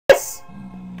Yes!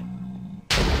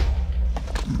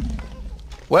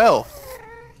 Well,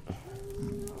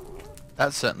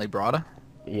 that's certainly brighter.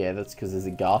 Yeah, that's because there's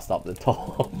a ghast up the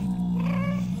top.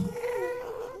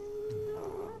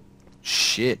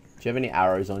 Shit. Do you have any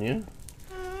arrows on you?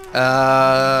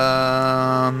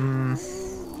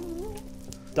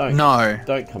 No.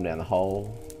 Don't come down the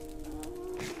hole.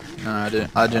 No,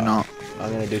 I do not.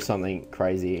 I'm gonna do something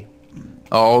crazy.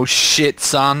 Oh shit,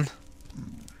 son.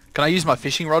 Can I use my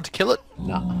fishing rod to kill it?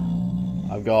 Nah.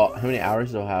 I've got... How many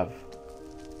arrows do I have?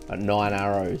 9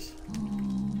 arrows.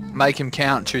 Make him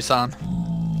count, Chusan. Do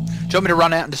you want me to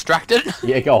run out and distract it?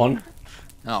 Yeah, go on.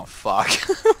 Oh, fuck.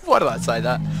 Why did I say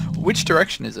that? Which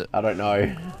direction is it? I don't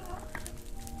know.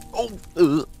 Oh,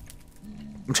 ugh.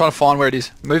 I'm trying to find where it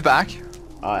is. Move back.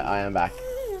 I am back.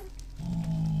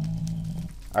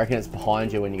 I reckon it's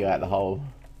behind you when you go out the hole.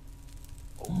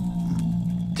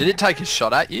 Did it take a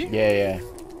shot at you? Yeah, yeah.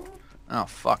 Oh,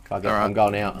 fuck. Fuck it, All right. I'm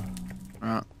going out.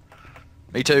 Alright.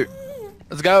 Me too.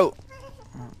 Let's go.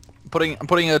 I'm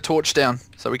putting a torch down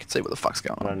so we can see what the fuck's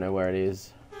going I on. don't know where it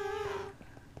is.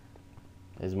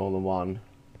 There's more than one.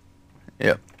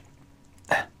 Yep.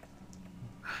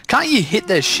 Can't you hit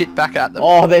their shit back at them?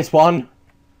 Oh, there's one.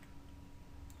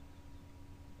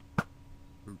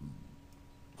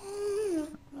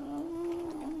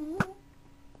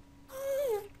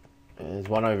 There's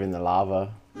one over in the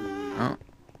lava. Oh.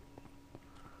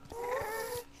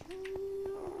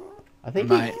 I think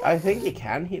Mate. I think you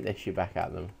can hit their shit back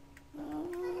at them.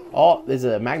 Oh, there's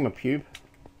a magma pube.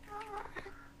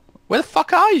 Where the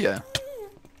fuck are you?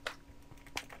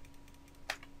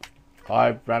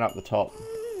 I ran up the top.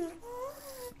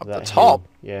 Up That the top? hill.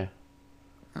 Yeah.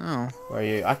 Oh. Where are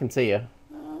you? I can see you.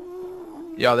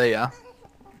 Yeah, there you are.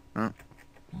 Oh.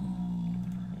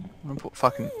 I'll put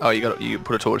fucking... Oh, you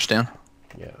put a torch down.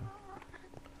 Yeah.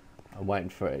 I'm waiting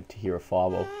for it to hear a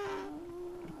fireball.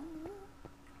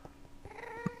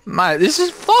 Mate, this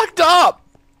is fucked up!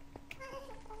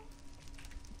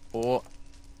 Or...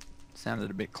 Sounded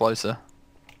a bit closer.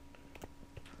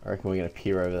 I reckon we're gonna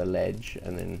peer over the ledge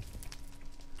and then...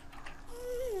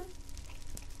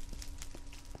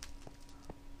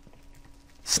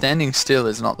 Standing still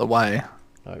is not the way.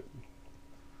 Nope.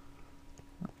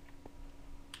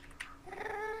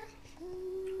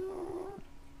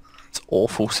 It's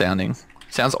awful sounding.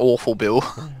 Sounds awful, Bill.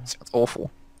 Sounds awful.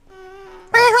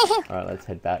 Alright, let's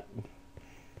head back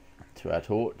to our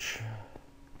torch.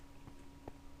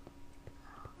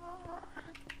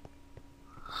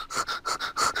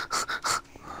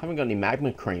 Haven't got any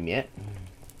magma cream yet.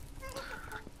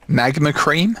 Magma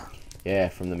cream? Yeah,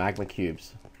 from the magma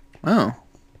cubes. Oh.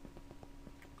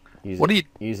 What are you...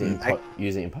 Using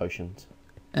in potions.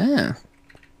 Yeah.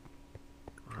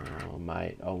 Oh,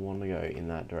 mate, I want to go in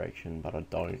that direction, but I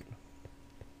don't.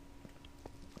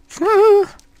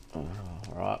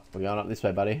 Alright, we're going up this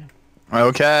way, buddy.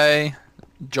 Okay.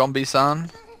 Zombie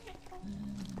son.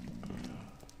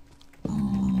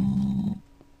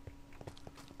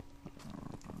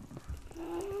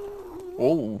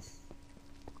 Oh.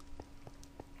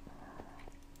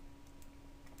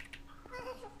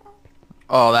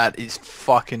 Oh, that is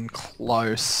fucking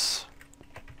close.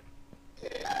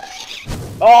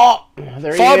 Oh!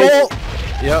 There he Fireball! is!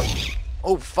 Yep.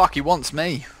 Oh, fuck, he wants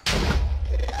me.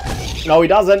 No, he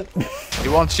doesn't. He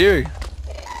wants you.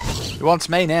 He wants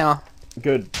me now.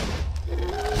 Good.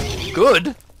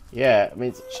 Good? Yeah, it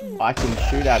means I can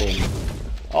shoot at him.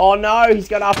 Oh no, he's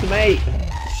got after me.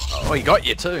 Oh, he got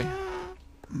you too.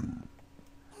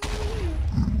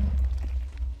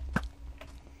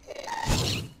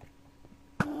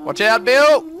 Watch out,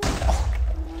 Bill!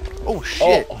 Oh,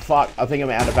 shit. Oh, fuck. I think I'm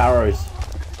out of arrows.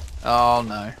 Oh,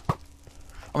 no. I'm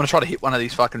gonna try to hit one of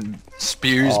these fucking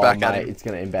spews Oh, back mate, at him. it's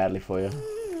going to end badly for you.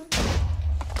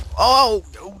 Oh!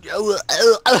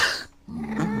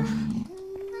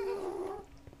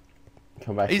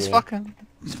 Come back He's here. fucking...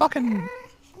 He's fucking...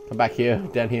 Come back here.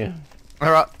 Down here.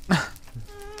 Alright.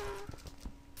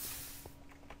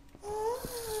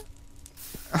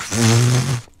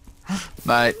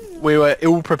 Mate, we were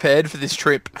ill prepared for this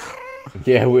trip.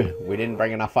 Yeah, we didn't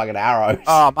bring enough fucking arrows.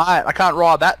 Oh, mate, I can't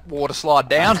ride that water slide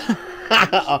down.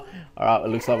 Alright, it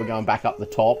looks like we're going back up the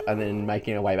top and then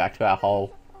making our way back to our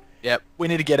hole. Yep, we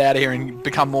need to get out of here and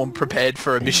become more prepared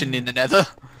for a mission in the nether.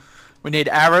 We need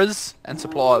arrows and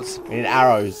supplies. We need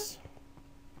arrows.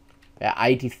 About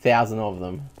 80,000 of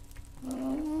them.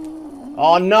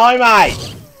 Oh no,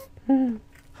 mate!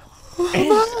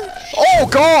 Oh,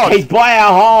 God! He's by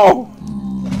our hole!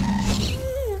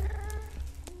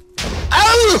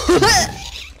 Ow!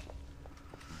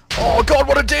 Oh, God,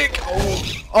 what a dick!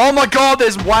 Oh my God,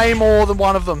 there's way more than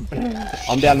one of them.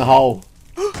 I'm down the hole.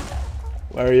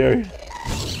 Where are you?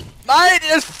 Mate,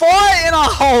 there's fire in a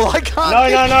hole. I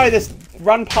can't. No. Just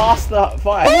run past the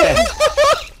fire.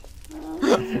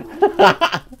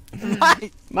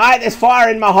 Mate, there's fire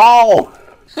in my hole.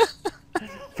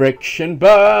 Friction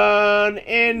burn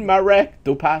in my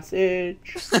rectal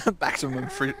passage. Maximum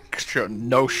friction,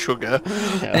 no sugar.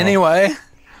 Anyway,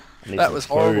 that was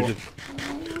horrible.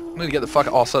 I'm gonna get the fuck.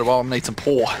 Oh, so do I. I'm gonna need some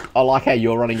pour. I like how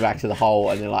you're running back to the hole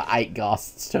and then like 8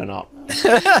 ghasts turn up.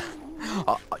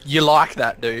 You like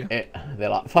that, do you? Yeah, they're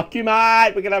like, fuck you,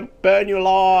 mate. We're gonna burn you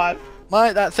alive.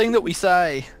 Mate, that thing that we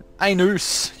say,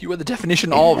 anus. You were the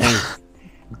definition of.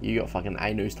 You got fucking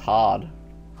anused hard.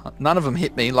 None of them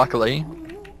hit me, luckily,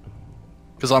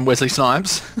 because I'm Wesley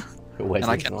Snipes.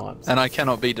 Snipes. And I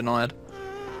cannot be denied.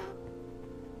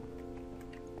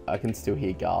 I can still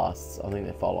hear ghasts. I think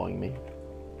they're following me.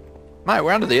 Mate,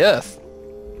 we're under the earth.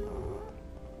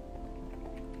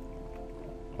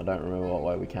 I don't remember what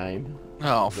way we came.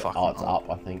 Oh, fuck. Oh, it's up,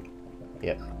 I think.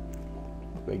 Yep.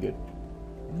 We're good.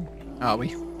 Are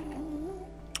we?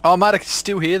 Oh, mate, I can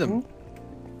still hear them.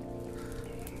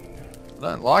 I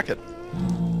don't like it.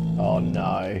 Oh,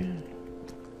 no.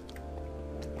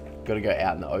 Gotta go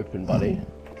out in the open, buddy.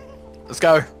 Let's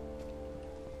go.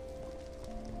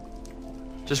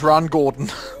 Just run, Gordon.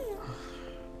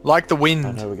 Like the wind.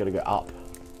 I know we gotta go up.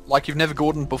 Like you've never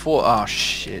Gordoned before. Oh,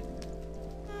 shit.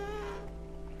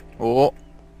 Oh.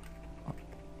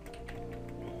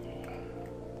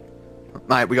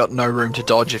 Mate, we got no room to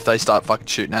dodge if they start fucking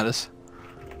shooting at us.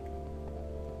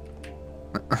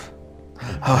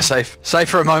 Oh, safe. Safe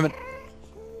for a moment.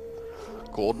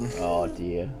 Gordon. Oh,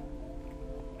 dear.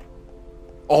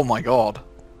 Oh, my God.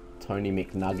 Tony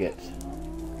McNugget.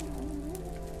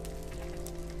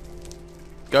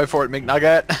 Go for it,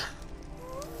 McNugget.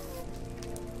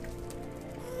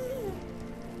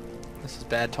 This is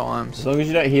bad times. As long as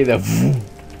you don't hear the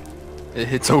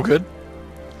It's all good.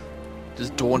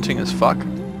 Just daunting as fuck.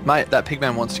 Mate, that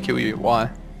pigman wants to kill you. Why?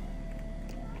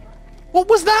 What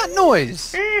was that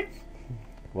noise?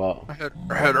 What? I heard...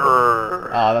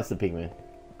 Oh, that's the pigman.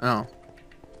 Oh.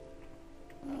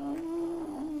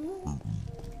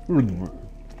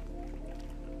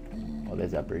 Oh,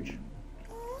 there's that bridge.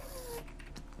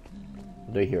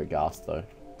 I do hear a ghast though.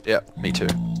 Yeah, me too.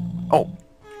 Oh.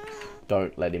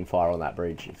 Don't let him fire on that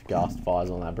bridge. If a ghast fires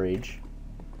on that bridge,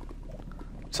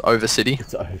 It's over city.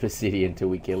 it's over city until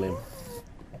we kill him.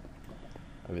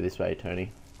 Over this way,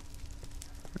 Tony.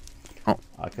 Oh.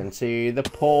 I can see the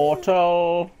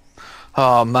portal.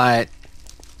 Oh, mate.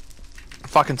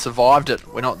 Fucking survived it.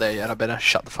 We're not there yet. I better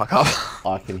shut the fuck up.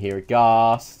 I can hear a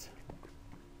ghast.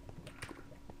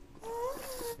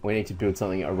 We need to build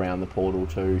something around the portal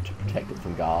too to protect it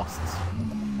from ghasts.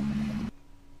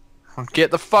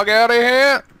 Get the fuck out of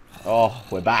here. Oh,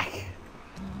 we're back.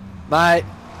 Mate,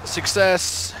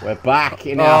 success. We're back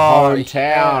in our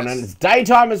hometown, yes. and it's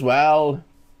daytime as well.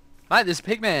 Mate, there's a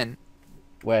pigman.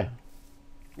 Where?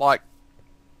 Like,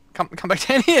 come back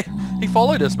down here. He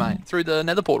followed us, mate, through the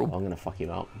nether portal. I'm gonna fuck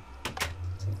him up.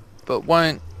 But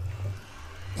won't.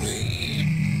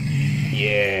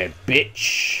 Yeah,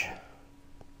 bitch.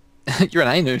 You're an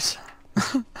anus.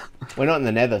 We're not in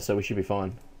the nether, so we should be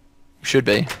fine. Should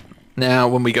be. Now,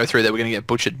 when we go through there, we're going to get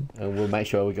butchered. And we'll make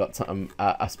sure we got some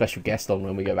a special guest on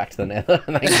when we go back to the nether.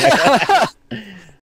 And they